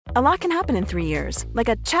A lot can happen in 3 years, like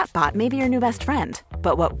a chatbot may be your new best friend.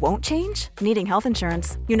 But what won't change? Needing health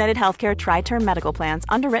insurance. United Healthcare Tri-Term Medical Plans,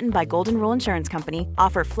 underwritten by Golden Rule Insurance Company,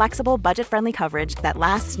 offer flexible, budget-friendly coverage that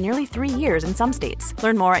lasts nearly 3 years in some states.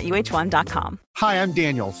 Learn more at uh1.com. Hi, I'm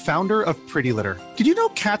Daniel, founder of Pretty Litter. Did you know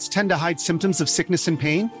cats tend to hide symptoms of sickness and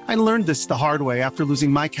pain? I learned this the hard way after losing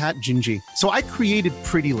my cat, Gingy. So I created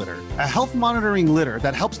Pretty Litter, a health monitoring litter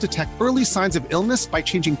that helps detect early signs of illness by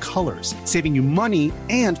changing colors, saving you money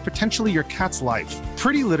and potentially your cat's life.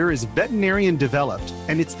 Pretty Litter is veterinarian developed,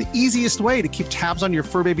 and it's the easiest way to keep tabs on your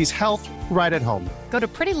fur baby's health right at home. Go to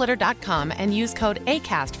prettylitter.com and use code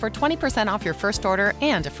ACAST for 20% off your first order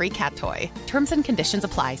and a free cat toy. Terms and conditions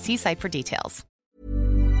apply. See site for details.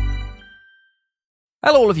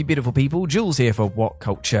 Hello all of you beautiful people, Jules here for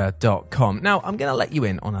WhatCulture.com. Now, I'm going to let you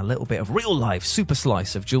in on a little bit of real life, super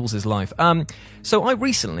slice of Jules's life. So I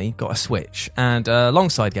recently got a Switch, and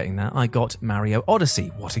alongside getting that, I got Mario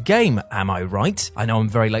Odyssey. What a game, am I right? I know I'm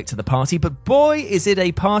very late to the party, but boy, is it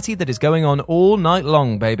a party that is going on all night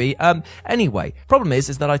long, baby. Anyway, problem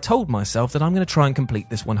is that I told myself that I'm going to try and complete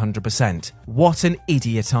this 100%. What an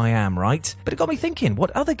idiot I am, right? But it got me thinking, what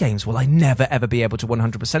other games will I never ever be able to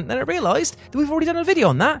 100%? Then I realised that we've already done a video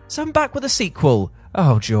on that, so I'm back with a sequel.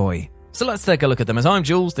 Oh, joy. So let's take a look at them. As I'm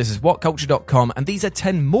Jules, this is WhatCulture.com, and these are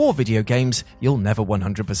 10 more video games you'll never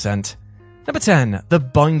 100%. Number 10, The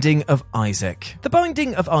Binding of Isaac. The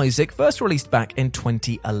Binding of Isaac first released back in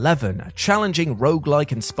 2011, a challenging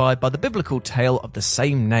roguelike inspired by the biblical tale of the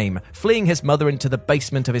same name. Fleeing his mother into the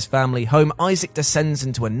basement of his family home, Isaac descends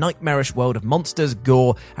into a nightmarish world of monsters,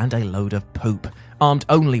 gore, and a load of poop. Armed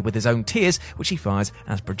only with his own tears, which he fires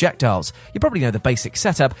as projectiles. You probably know the basic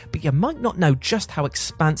setup, but you might not know just how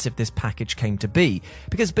expansive this package came to be,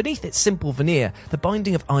 because beneath its simple veneer, The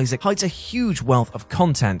Binding of Isaac hides a huge wealth of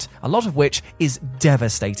content, a lot of which is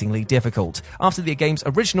devastatingly difficult. After the game's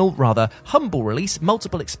original, rather humble release,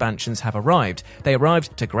 multiple expansions have arrived. They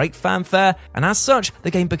arrived to great fanfare, and as such,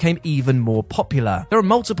 the game became even more popular. There are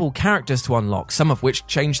multiple characters to unlock, some of which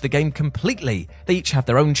change the game completely. They each have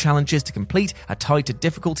their own challenges to complete, tied to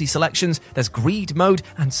difficulty selections, there's greed mode,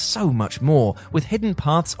 and so much more, with hidden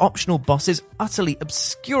paths, optional bosses, utterly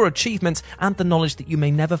obscure achievements, and the knowledge that you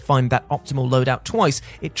may never find that optimal loadout twice.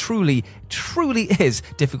 It truly is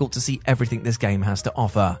difficult to see everything this game has to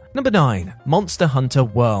offer. Number 9, Monster Hunter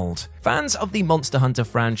World. Fans of the Monster Hunter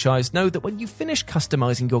franchise know that when you finish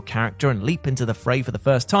customizing your character and leap into the fray for the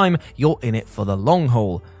first time, you're in it for the long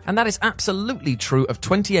haul. And that is absolutely true of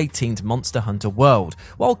 2018's Monster Hunter World.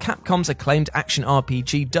 While Capcom's acclaimed action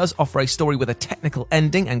RPG does offer a story with a technical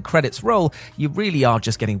ending and credits roll, you really are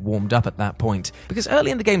just getting warmed up at that point. Because early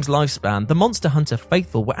in the game's lifespan, the Monster Hunter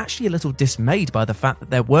faithful were actually a little dismayed by the fact that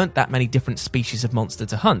there weren't that many different species of monster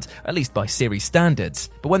to hunt, at least by series standards.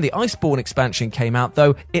 But when the Iceborne expansion came out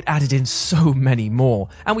though, it added in so many more,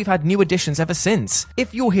 and we've had new additions ever since.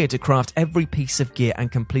 If you're here to craft every piece of gear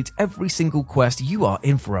and complete every single quest, you are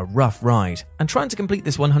in for a rough ride. And trying to complete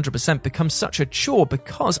this 100% becomes such a chore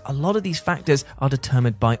because a lot of these factors are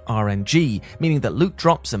determined by RNG, meaning that loot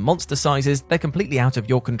drops and monster sizes, they're completely out of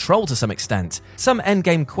your control to some extent. Some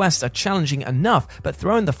endgame quests are challenging enough, but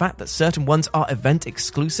throw in the fact that certain ones are event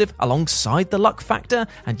exclusive alongside the luck factor,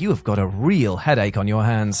 and you have got a real headache on your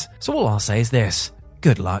hands. So all I'll say is this: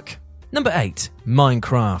 good luck. Number 8,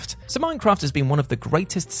 Minecraft. So Minecraft has been one of the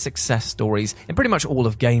greatest success stories in pretty much all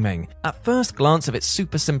of gaming. At first glance of its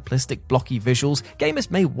super simplistic blocky visuals,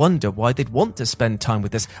 gamers may wonder why they'd want to spend time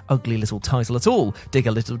with this ugly little title at all. Dig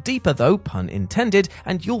a little deeper though, pun intended,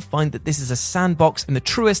 and you'll find that this is a sandbox in the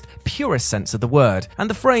truest, purest sense of the word. And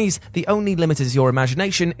the phrase, "the only limit is your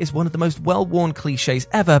imagination," is one of the most well-worn cliches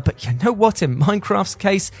ever, but you know what, in Minecraft's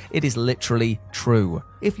case, it is literally true.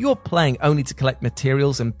 If you're playing only to collect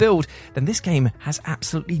materials and build, then this game has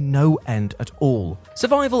absolutely no end at all.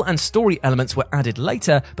 Survival and story elements were added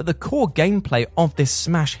later, but the core gameplay of this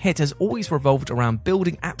smash hit has always revolved around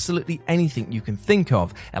building absolutely anything you can think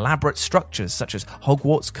of. Elaborate structures such as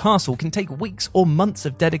Hogwarts Castle can take weeks or months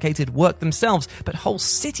of dedicated work themselves, but whole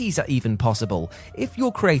cities are even possible. If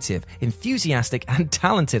you're creative, enthusiastic, and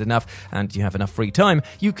talented enough, and you have enough free time,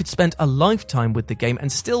 you could spend a lifetime with the game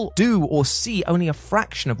and still do or see only a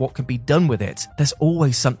fraction of what can be done with it. There's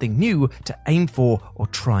always something new to aim for or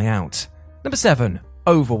try out. Number 7,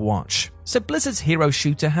 Overwatch. So Blizzard's hero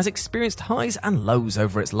shooter has experienced highs and lows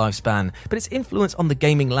over its lifespan, but its influence on the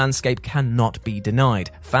gaming landscape cannot be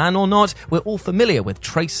denied. Fan or not, we're all familiar with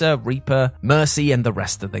Tracer, Reaper, Mercy, and the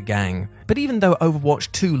rest of the gang. But even though Overwatch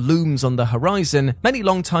 2 looms on the horizon, many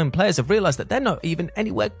long-time players have realized that they're not even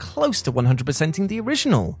anywhere close to 100%ing the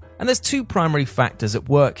original. And there's two primary factors at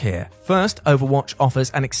work here. First, Overwatch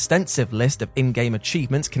offers an extensive list of in-game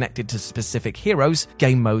achievements connected to specific heroes,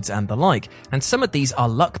 game modes, and the like. And some of these are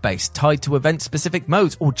luck-based, tied to event-specific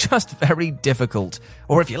modes, or just very difficult.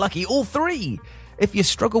 Or if you're lucky, all three! If you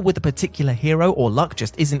struggle with a particular hero or luck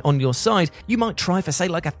just isn't on your side, you might try for say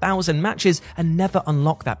like 1,000 matches and never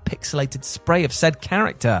unlock that pixelated spray of said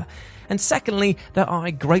character. And secondly, there are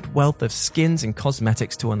a great wealth of skins and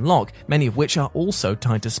cosmetics to unlock, many of which are also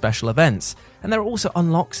tied to special events. And there are also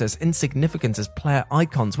unlocks as insignificant as player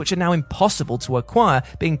icons, which are now impossible to acquire,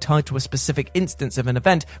 being tied to a specific instance of an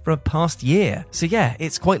event from a past year. So yeah,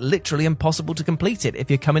 it's quite literally impossible to complete it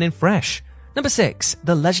if you're coming in fresh. Number 6,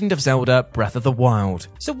 The Legend of Zelda Breath of the Wild.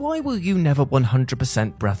 So why will you never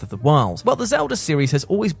 100% Breath of the Wild? Well, the Zelda series has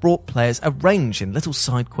always brought players a range in little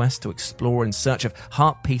side quests to explore in search of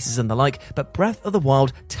heart pieces and the like, but Breath of the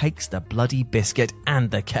Wild takes the bloody biscuit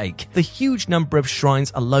and the cake. The huge number of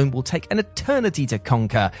shrines alone will take an eternity to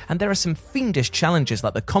conquer, and there are some fiendish challenges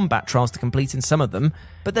like the combat trials to complete in some of them.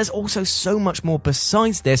 But there's also so much more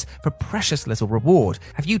besides this for precious little reward.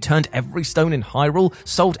 Have you turned every stone in Hyrule,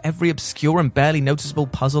 solved every obscure and barely noticeable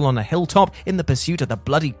puzzle on a hilltop in the pursuit of the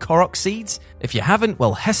bloody Korok seeds? If you haven't,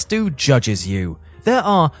 well, Hestu judges you. There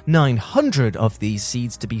are 900 of these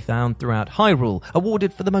seeds to be found throughout Hyrule,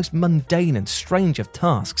 awarded for the most mundane and strange of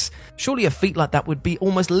tasks. Surely a feat like that would be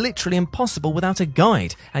almost literally impossible without a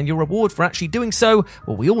guide, and your reward for actually doing so,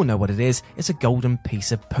 well, we all know what it is, it's a golden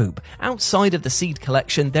piece of poop. Outside of the seed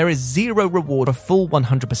collection, there is zero reward for full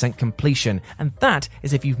 100% completion, and that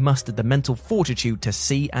is if you've mustered the mental fortitude to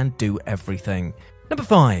see and do everything. Number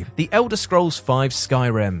 5, The Elder Scrolls V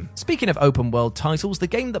Skyrim. Speaking of open world titles, the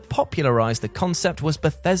game that popularized the concept was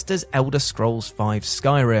Bethesda's Elder Scrolls V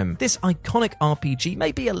Skyrim. This iconic RPG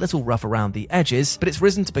may be a little rough around the edges, but it's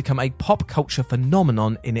risen to become a pop culture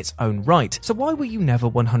phenomenon in its own right. So why will you never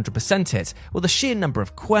 100% it? Well, the sheer number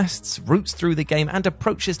of quests, routes through the game, and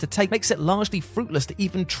approaches to take makes it largely fruitless to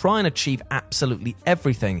even try and achieve absolutely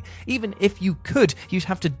everything. Even if you could, you'd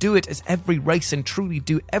have to do it as every race and truly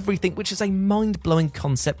do everything, which is a mind-blowing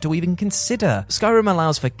concept to even consider. Skyrim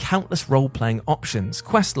allows for countless role-playing options,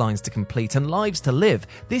 quest lines to complete, and lives to live.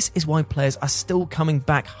 This is why players are still coming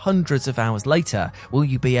back hundreds of hours later. Will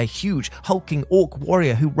you be a huge, hulking orc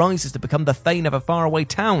warrior who rises to become the Thane of a faraway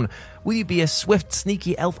town? Will you be a swift,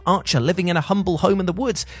 sneaky elf archer living in a humble home in the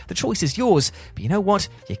woods? The choice is yours, but you know what?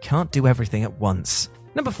 You can't do everything at once.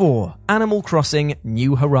 Number 4, Animal Crossing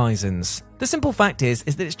New Horizons. The simple fact is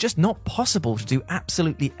that it's just not possible to do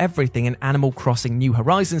absolutely everything in Animal Crossing New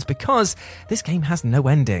Horizons because this game has no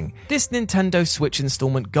ending. This Nintendo Switch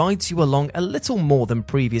installment guides you along a little more than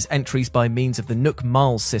previous entries by means of the Nook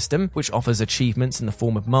Miles system, which offers achievements in the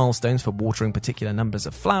form of milestones for watering particular numbers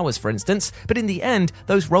of flowers, for instance, but in the end,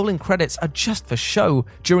 those rolling credits are just for show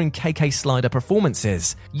during KK Slider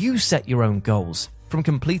performances. You set your own goals. From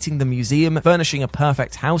completing the museum, furnishing a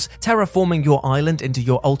perfect house, terraforming your island into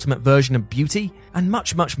your ultimate version of beauty, and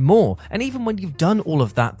much, much more. And even when you've done all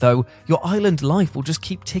of that, though, your island life will just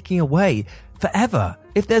keep ticking away forever.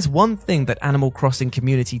 If there's one thing that Animal Crossing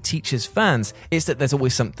community teaches fans, it's that there's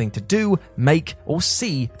always something to do, make, or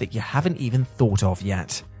see that you haven't even thought of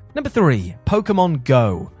yet. Number 3, Pokemon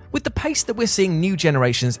Go. With the pace that we're seeing new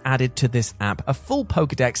generations added to this app, a full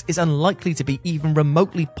Pokédex is unlikely to be even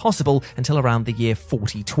remotely possible until around the year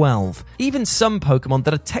 4012. Even some Pokémon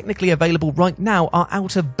that are technically available right now are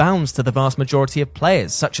out of bounds to the vast majority of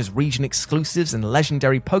players, such as region exclusives and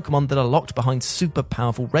legendary Pokémon that are locked behind super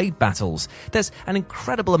powerful raid battles. There's an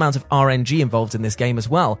incredible amount of RNG involved in this game as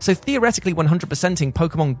well, so theoretically 100%ing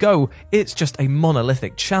Pokemon Go, it's just a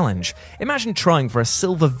monolithic challenge. Imagine trying for a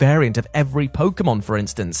silver variant of every Pokemon, for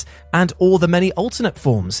instance, and or the many alternate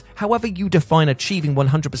forms. However you define achieving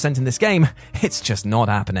 100% in this game, it's just not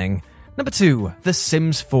happening. Number 2, The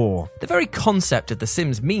Sims 4. The very concept of The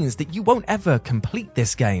Sims means that you won't ever complete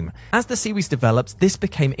this game. As the series developed, this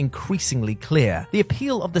became increasingly clear. The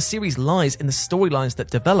appeal of the series lies in the storylines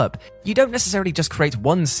that develop. You don't necessarily just create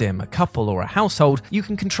one sim, a couple, or a household. You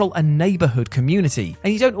can control a neighborhood community.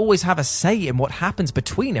 And you don't always have a say in what happens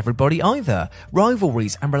between everybody either.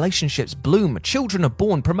 Rivalries and relationships bloom, children are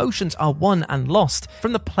born, promotions are won and lost.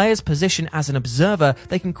 From the player's position as an observer,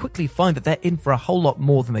 they can quickly find that they're in for a whole lot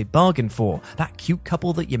more than they bargained looking for. That cute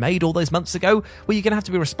couple that you made all those months ago? Well, you're going to have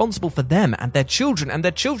to be responsible for them and their children and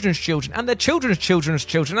their children's children and their children's children's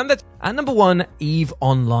children and number 1, EVE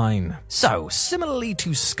Online. So, similarly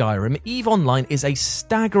to Skyrim, EVE Online is a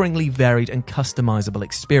staggeringly varied and customizable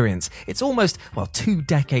experience. It's almost, 2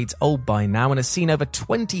 decades old by now and has seen over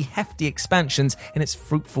 20 hefty expansions in its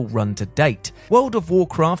fruitful run to date. World of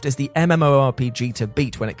Warcraft is the MMORPG to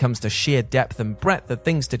beat when it comes to sheer depth and breadth of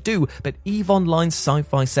things to do, but EVE Online's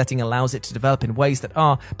sci-fi setting allows it to develop in ways that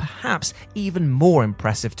are, perhaps, even more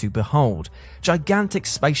impressive to behold. Gigantic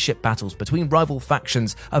spaceship battles between rival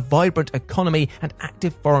factions, a vibrant economy, and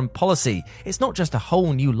active foreign policy. It's not just a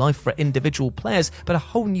whole new life for individual players, but a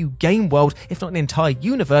whole new game world, if not an entire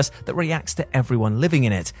universe that reacts to everyone living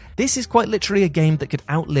in it. This is quite literally a game that could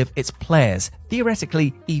outlive its players,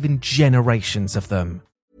 theoretically even generations of them.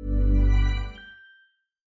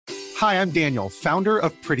 Hi, I'm Daniel, founder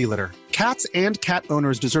of Pretty Litter. Cats and cat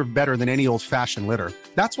owners deserve better than any old-fashioned litter.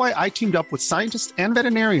 That's why I teamed up with scientists and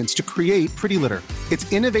veterinarians to create Pretty Litter.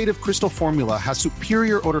 Its innovative crystal formula has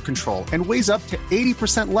superior odor control and weighs up to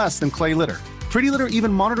 80% less than clay litter. Pretty Litter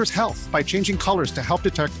even monitors health by changing colors to help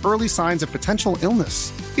detect early signs of potential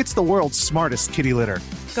illness. It's the world's smartest kitty litter.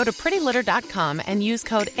 Go to prettylitter.com and use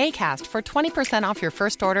code ACAST for 20% off your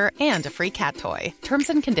first order and a free cat toy. Terms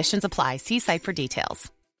and conditions apply. See site for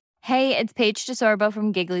details. Hey, it's Paige DeSorbo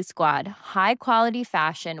from Giggly Squad. High quality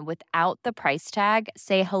fashion without the price tag.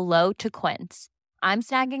 Say hello to Quince. I'm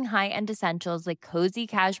snagging high-end essentials like cozy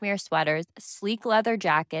cashmere sweaters, sleek leather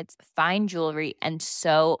jackets, fine jewelry, and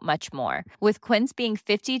so much more. With Quince being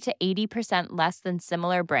 50 to 80% less than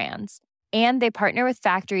similar brands. And they partner with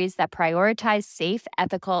factories that prioritize safe,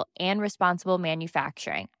 ethical, and responsible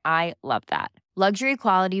manufacturing. I love that. Luxury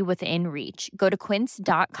quality within reach. Go to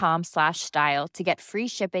quince.com/style to get free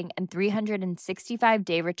shipping and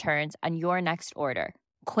 365-day returns on your next order.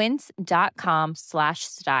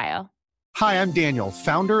 Quince.com/style. Hi, I'm Daniel,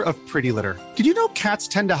 founder of Pretty Litter. Did you know cats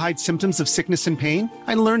tend to hide symptoms of sickness and pain?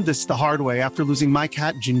 I learned this the hard way after losing my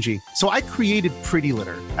cat, Gingy. So I created Pretty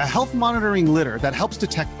Litter, a health monitoring litter that helps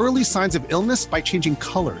detect early signs of illness by changing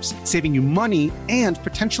colors, saving you money and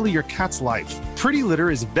potentially your cat's life. Pretty Litter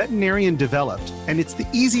is veterinarian developed, and it's the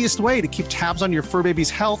easiest way to keep tabs on your fur baby's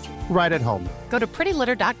health right at home. Go to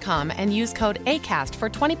prettylitter.com and use code ACAST for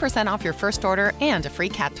 20% off your first order and a free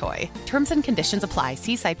cat toy. Terms and conditions apply.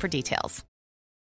 See site for details.